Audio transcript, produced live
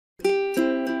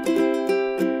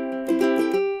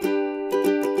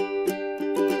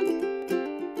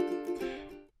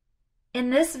In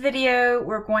this video,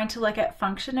 we're going to look at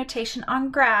function notation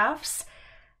on graphs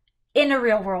in a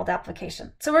real-world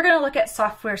application. So we're going to look at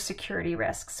software security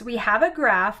risks. We have a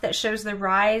graph that shows the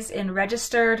rise in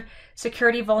registered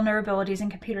security vulnerabilities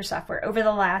in computer software over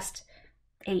the last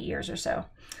 8 years or so,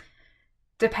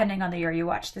 depending on the year you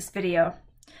watch this video.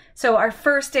 So our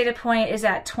first data point is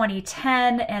at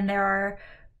 2010, and there are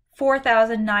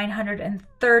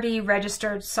 4,930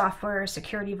 registered software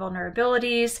security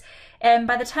vulnerabilities. And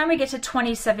by the time we get to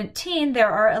 2017,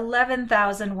 there are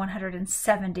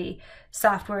 11,170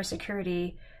 software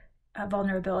security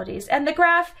vulnerabilities. And the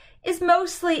graph is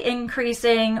mostly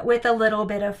increasing with a little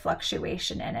bit of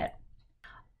fluctuation in it.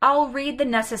 I'll read the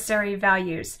necessary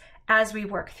values as we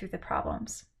work through the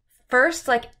problems. First,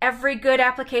 like every good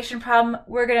application problem,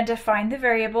 we're going to define the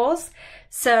variables.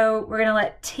 So we're going to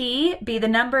let t be the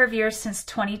number of years since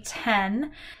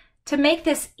 2010. To make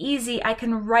this easy, I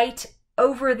can write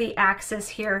over the axis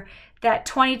here that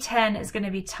 2010 is going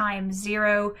to be time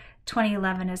 0,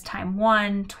 2011 is time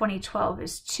 1, 2012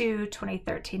 is 2,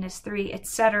 2013 is 3,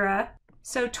 etc.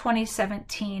 So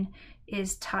 2017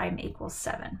 is time equals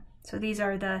 7. So these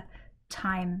are the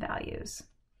time values.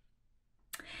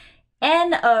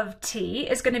 N of t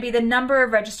is going to be the number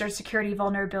of registered security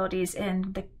vulnerabilities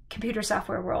in the computer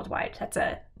software worldwide. That's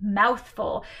a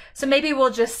mouthful. So maybe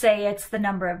we'll just say it's the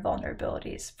number of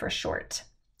vulnerabilities for short.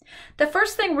 The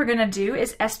first thing we're going to do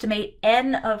is estimate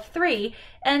n of 3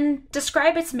 and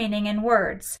describe its meaning in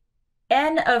words.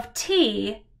 N of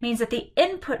t means that the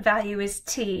input value is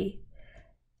t.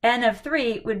 N of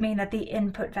 3 would mean that the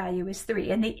input value is 3.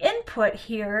 And the input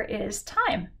here is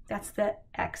time. That's the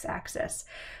x-axis.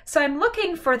 So I'm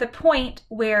looking for the point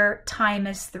where time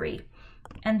is 3.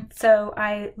 And so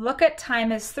I look at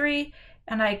time is 3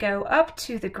 and I go up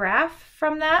to the graph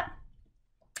from that.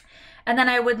 And then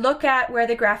I would look at where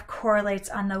the graph correlates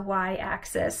on the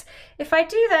y-axis. If I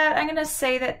do that, I'm going to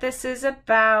say that this is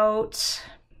about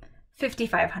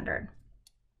 5,500.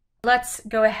 Let's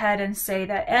go ahead and say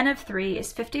that n of 3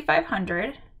 is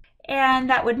 5,500. And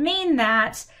that would mean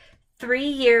that 3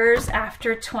 years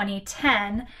after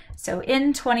 2010, so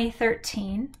in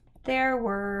 2013, there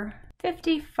were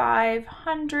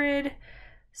 5,500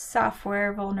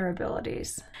 software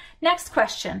vulnerabilities. Next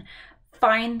question.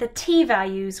 Find the t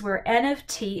values where n of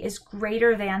t is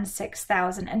greater than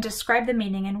 6,000 and describe the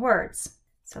meaning in words.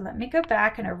 So let me go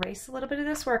back and erase a little bit of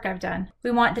this work I've done.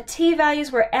 We want the t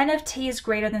values where n of t is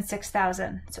greater than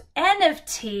 6,000. So n of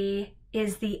t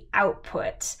is the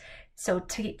output. So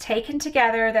taken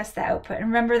together, that's the output. And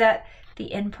remember that the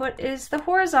input is the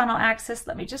horizontal axis.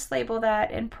 Let me just label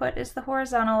that. Input is the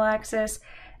horizontal axis.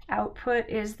 Output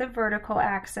is the vertical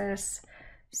axis.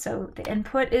 So the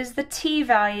input is the t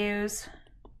values,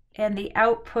 and the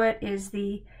output is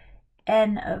the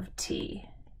n of t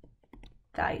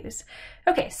values.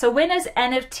 Okay, so when is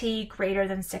n of t greater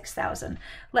than 6,000?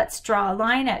 Let's draw a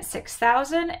line at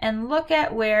 6,000 and look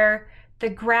at where the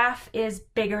graph is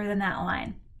bigger than that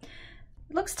line.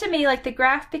 It looks to me like the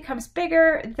graph becomes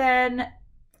bigger than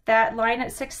that line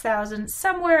at 6,000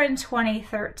 somewhere in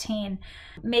 2013,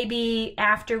 maybe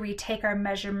after we take our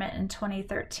measurement in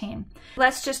 2013.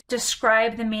 Let's just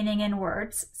describe the meaning in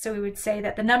words. So we would say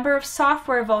that the number of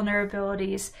software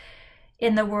vulnerabilities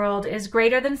in the world is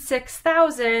greater than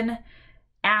 6,000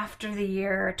 after the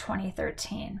year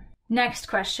 2013. Next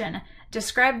question.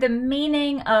 Describe the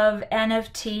meaning of n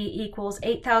of t equals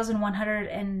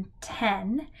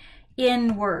 8,110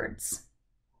 in words.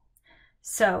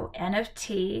 So n of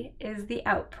t is the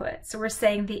output. So we're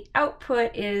saying the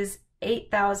output is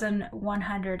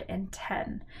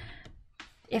 8,110.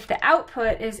 If the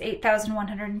output is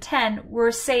 8,110,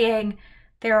 we're saying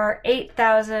there are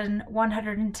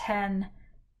 8,110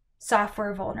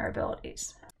 software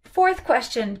vulnerabilities. Fourth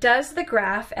question, does the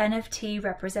graph n of t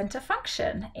represent a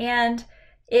function? And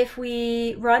if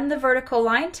we run the vertical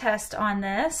line test on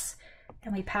this,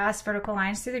 and we pass vertical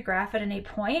lines through the graph at any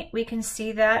point, we can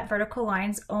see that vertical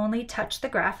lines only touch the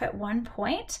graph at one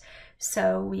point.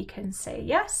 So we can say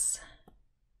yes,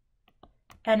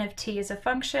 n of t is a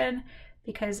function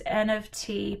because n of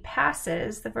t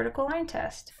passes the vertical line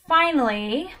test.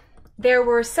 Finally, there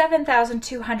were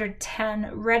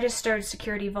 7,210 registered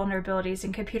security vulnerabilities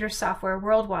in computer software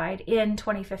worldwide in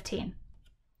 2015.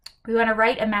 We want to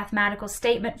write a mathematical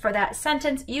statement for that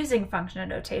sentence using function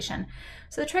notation.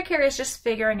 So the trick here is just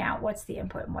figuring out what's the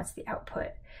input and what's the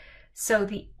output. So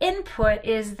the input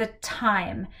is the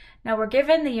time. Now we're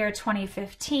given the year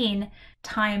 2015,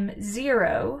 time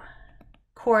 0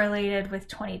 correlated with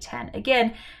 2010.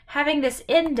 Again, having this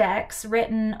index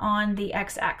written on the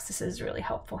x-axis is really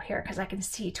helpful here because I can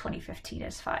see 2015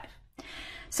 is 5.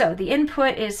 So the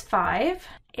input is 5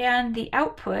 and the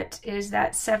output is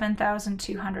that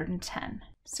 7,210.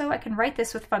 So I can write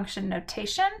this with function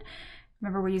notation.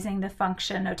 Remember, we're using the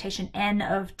function notation n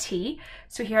of t.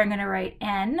 So here I'm going to write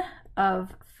n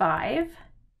of 5,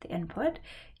 the input,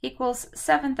 equals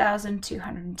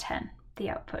 7,210, the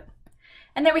output.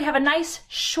 And there we have a nice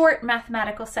short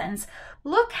mathematical sentence.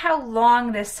 Look how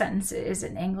long this sentence is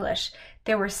in English.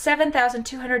 There were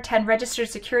 7,210 registered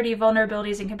security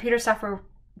vulnerabilities in computer software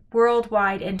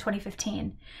worldwide in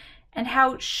 2015. And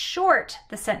how short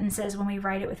the sentence is when we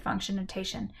write it with function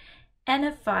notation. N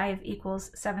of 5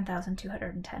 equals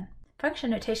 7,210. Function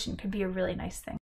notation can be a really nice thing.